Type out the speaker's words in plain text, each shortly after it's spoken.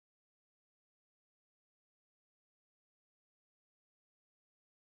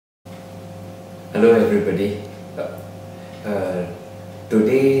Hello everybody.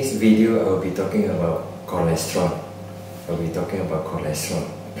 Today's video I will be talking about cholesterol.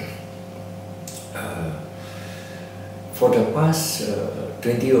 For the past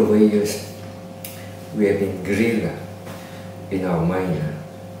 20 over years, we have been grilled in our mind.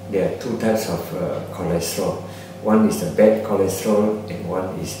 There are two types of cholesterol. One is the bad cholesterol and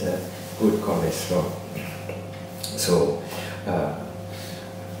one is the good cholesterol. So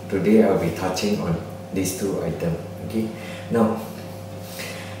today I'll be touching on these two items. Okay. Now,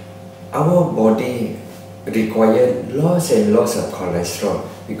 our body requires lots and lots of cholesterol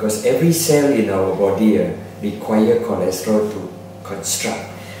because every cell in our body requires cholesterol to construct.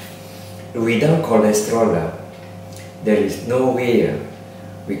 Without cholesterol, there is no way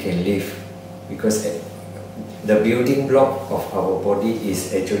we can live, because the building block of our body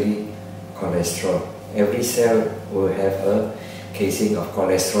is actually cholesterol. Every cell will have a casing of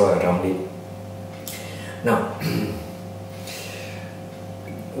cholesterol around it. Now,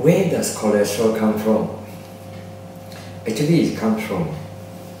 where does cholesterol come from? Actually, it comes from,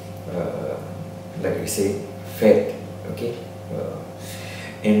 like we say, fat. Okay,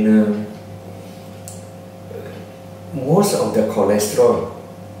 most of the cholesterol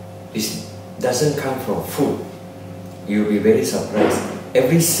doesn't come from food. You'll be very surprised.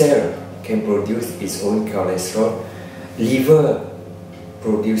 Every cell can produce its own cholesterol. Liver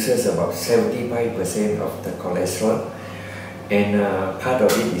produces about 75% of the cholesterol, and part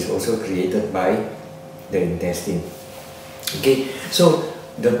of it is also created by the intestine. Okay, so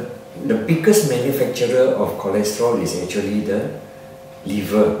the biggest manufacturer of cholesterol is actually the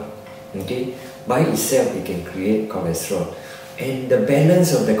liver. Okay, by itself it can create cholesterol, and the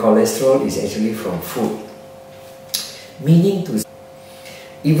balance of the cholesterol is actually from food. Meaning to,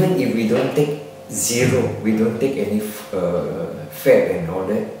 even if we don't take zero, we don't take any fat and all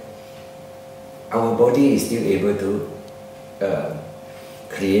that, our body is still able to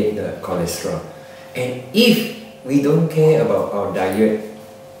create the cholesterol. And if we don't care about our diet,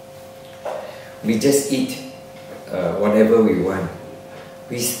 we just eat whatever we want,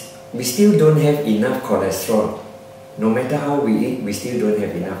 we still don't have enough cholesterol. No matter how we eat, we still don't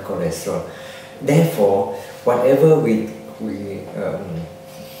have enough cholesterol. Therefore, whatever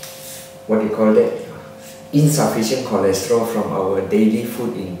what do you call that? Insufficient cholesterol from our daily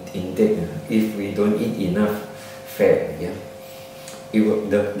food intake. If we don't eat enough fat,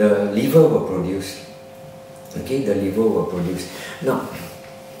 the liver will produce. Okay, the liver will produce. Now,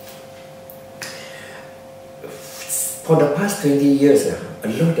 for the past 20 years, a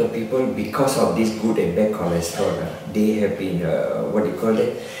lot of people, because of this good and bad cholesterol, they have been what do you call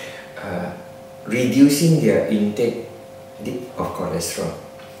that? Reducing their intake of cholesterol,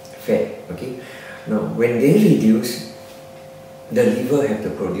 fat. Okay. Now, when they reduce, the liver have to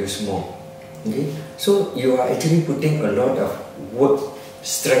produce more. Okay. So you are actually putting a lot of work,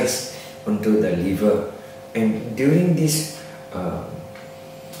 stress onto the liver, and during this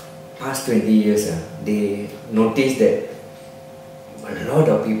past 20 years, they noticed that a lot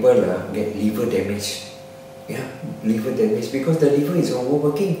of people get liver damage. Yeah, liver damage because the liver is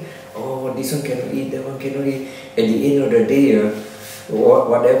overworking. Oh, this one cannot eat, that one cannot eat. At the end of the day,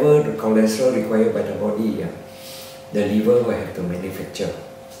 whatever the cholesterol required by the body, the liver will have to manufacture.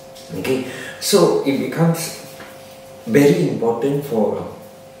 Okay, so it becomes very important for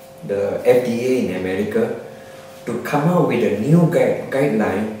the FDA in America to come out with a new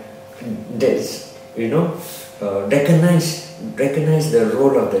guideline that's, recognize the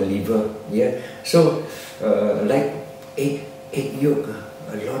role of the liver. Yeah, so like egg yolk,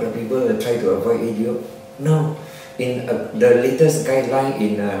 a lot of people try to avoid egg yolk. Now, in the latest guideline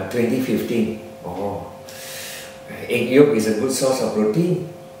in 2015, egg yolk is a good source of protein.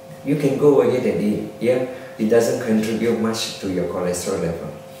 You can go ahead and eat. Yeah, it doesn't contribute much to your cholesterol level.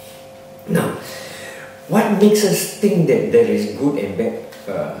 Now, what makes us think that there is good and bad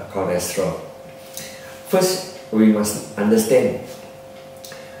cholesterol? First, we must understand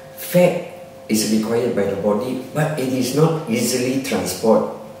fat is required by the body, but it is not easily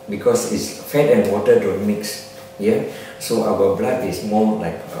transported because fat and water don't mix. Yeah, so our blood is more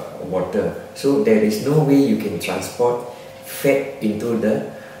like water. So there is no way you can transport fat into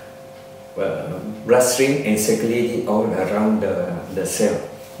the bloodstream and circulate it all around the cell.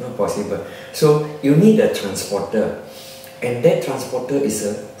 Not possible. So you need a transporter, and that transporter is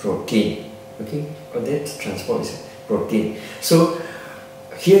a protein. Okay, that transport is protein. So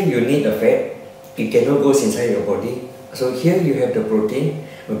here you need a fat. It cannot go inside your body. So here you have the protein.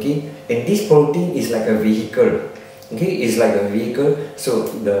 Okay, and this protein is like a vehicle. Okay, it's like a vehicle. So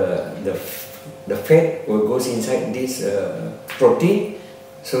the fat will goes inside this protein,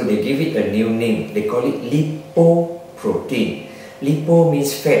 So they give it a new name. They call it lipoprotein. Lipo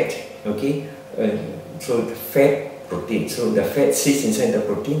means fat, okay? So the fat protein. So the fat sits inside the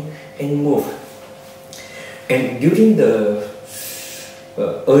protein and move. And during the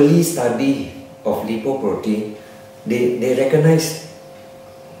early study of lipoprotein, they recognize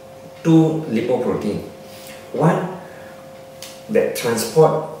two lipoprotein. One that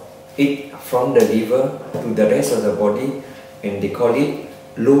transport it from the liver to the rest of the body, and they call it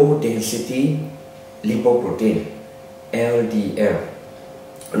low density lipoprotein, LDL,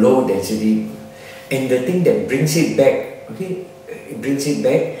 low density. And the thing that brings it back, okay,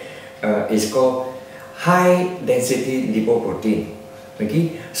 is called high density lipoprotein.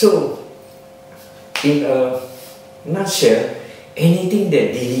 Okay, so in a nutshell, anything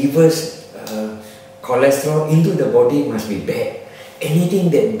that delivers cholesterol into the body must be bad. Anything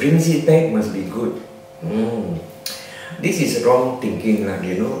that brings it back must be good. This is wrong thinking,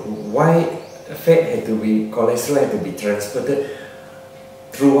 you know. Why fat had to be, cholesterol had to be transported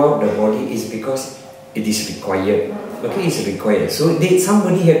throughout the body is because it is required. Okay, it's required. So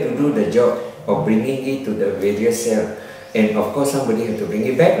somebody had to do the job of bringing it to the various cells, and of course somebody had to bring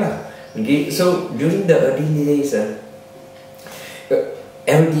it back. Okay, so during the early days,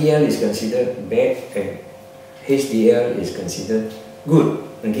 LDL is considered bad and HDL is considered good.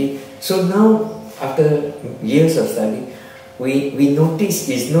 Okay, so now after years of study, we notice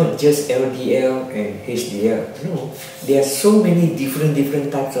it's not just LDL and HDL. No, there are so many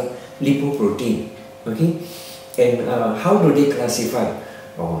different types of lipoprotein. Okay, and how do they classify?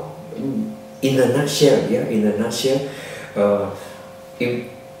 In a nutshell, if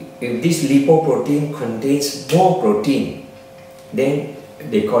this lipoprotein contains more protein, then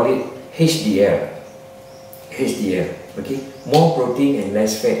they call it HDL. Okay, more protein and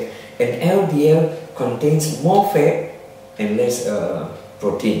less fat. And LDL contains more fat and less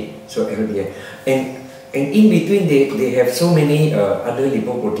protein. So LDL. And in between they have so many other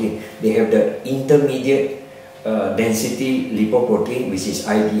lipoprotein. They have the intermediate density lipoprotein, which is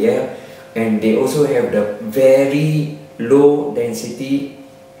IDL, and they also have the very low density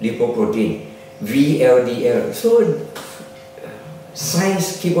lipoprotein, VLDL. So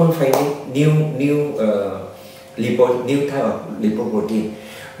science keep on finding new type of lipoprotein.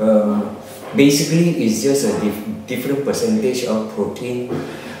 Basically, it's just a different percentage of protein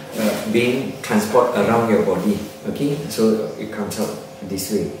being transported around your body. Okay, so it comes out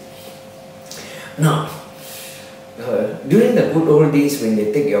this way. Now, during the good old days when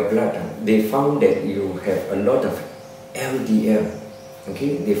they take your blood, they found that you have a lot of LDL.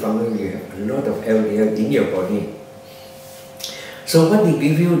 Okay, they found that you have a lot of LDL in your body. So what they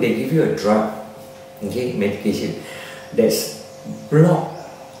give you a drug, okay, medication that's block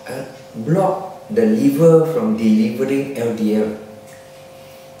the liver from delivering LDL.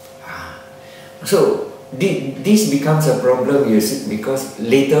 So this becomes a problem, you see, because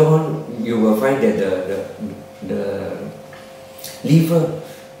later on you will find that the liver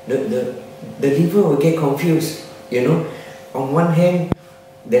will get confused. You know, on one hand,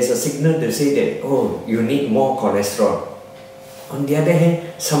 there's a signal to say that, oh, you need more cholesterol. On the other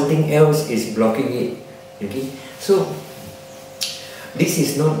hand, something else is blocking it. Okay, so this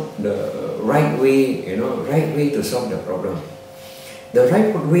is not the right way, right way to solve the problem. The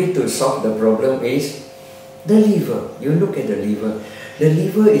right way to solve the problem is the liver. You look at the liver. The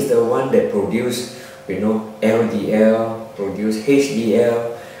liver is the one that produces, LDL, produce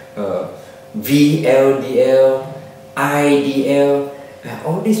HDL, VLDL, IDL.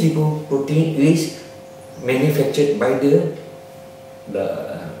 All this lipoprotein is manufactured by the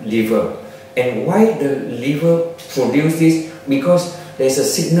liver. And why the liver produces this? Because there's a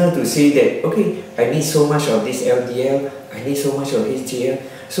signal to say that, okay, I need so much of this LDL, I need so much of HDL.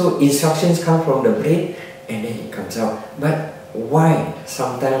 So instructions come from the brain and then it comes out. But why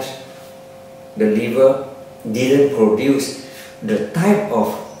sometimes the liver didn't produce the type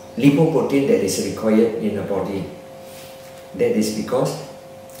of lipoprotein that is required in the body? That is because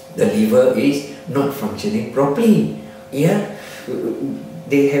the liver is not functioning properly. Yeah,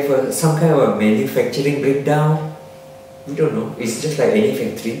 they have some kind of a manufacturing breakdown. We don't know. It's just like any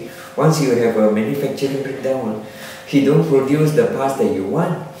factory. Once you have a manufacturing breakdown, you don't produce the parts that you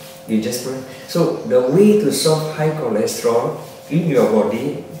want. You just produce. So the way to solve high cholesterol in your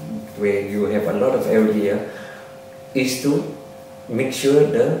body, where you have a lot of LDL, is to make sure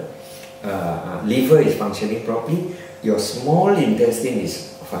the liver is functioning properly, your small intestine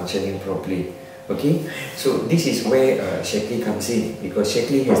is functioning properly. Okay, so this is where Shaklee comes in, because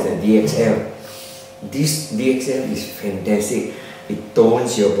Shaklee has the DXL. This DXL is fantastic. It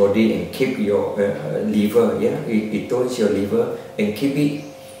tones your body and keep your liver. Yeah, it tones your liver and keep it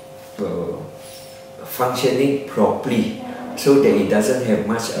functioning properly, so that it doesn't have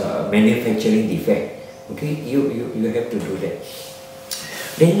much manufacturing defect. Okay, you have to do that.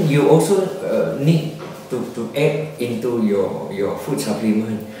 Then you also need to add into your food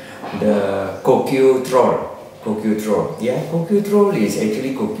supplement the CoQ-Trol. CoQ-Trol. Yeah, CoQ-Trol is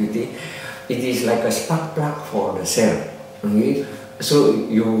actually CoQ-T. It is like a spark plug for the cell. Okay, so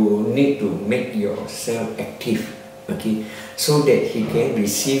you need to make your cell active. Okay, so that he can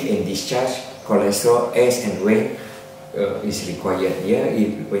receive and discharge cholesterol as and when is required. Yeah,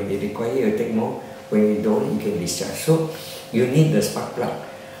 when they require, you take more. When you don't, you can discharge. So you need the spark plug.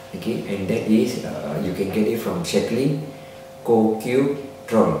 Okay, and that is you can get it from Shaklee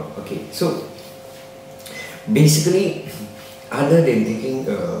CoQ-Trol. Okay, so basically, other than taking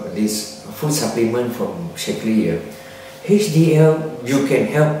this food supplement from Shaklee, HDL you can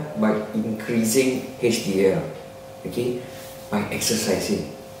help by increasing HDL. Okay, by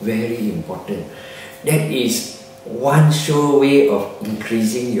exercising. Very important. That is one sure way of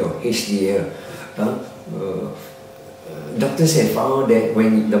increasing your HDL. Doctors have found that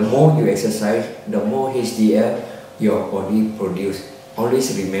the more you exercise, the more HDL your body produces.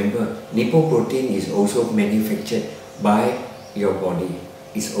 Always remember, lipoprotein is also manufactured by your body.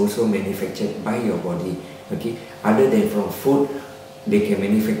 It's also manufactured by your body. Okay, other than from food, they can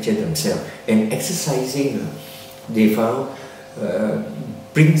manufacture themselves. And exercising, they found,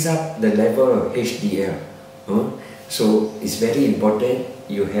 brings up the level of HDL. So it's very important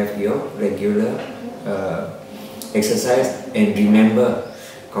you have your regular exercise, and remember,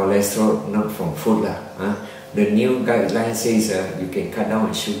 cholesterol not from food lah. The new guideline says you can cut down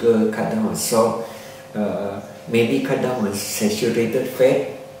on sugar, cut down on salt, maybe cut down on saturated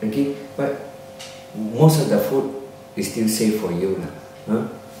fat. Okay, but most of the food is still safe for you lah.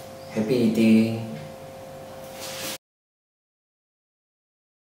 Happy eating.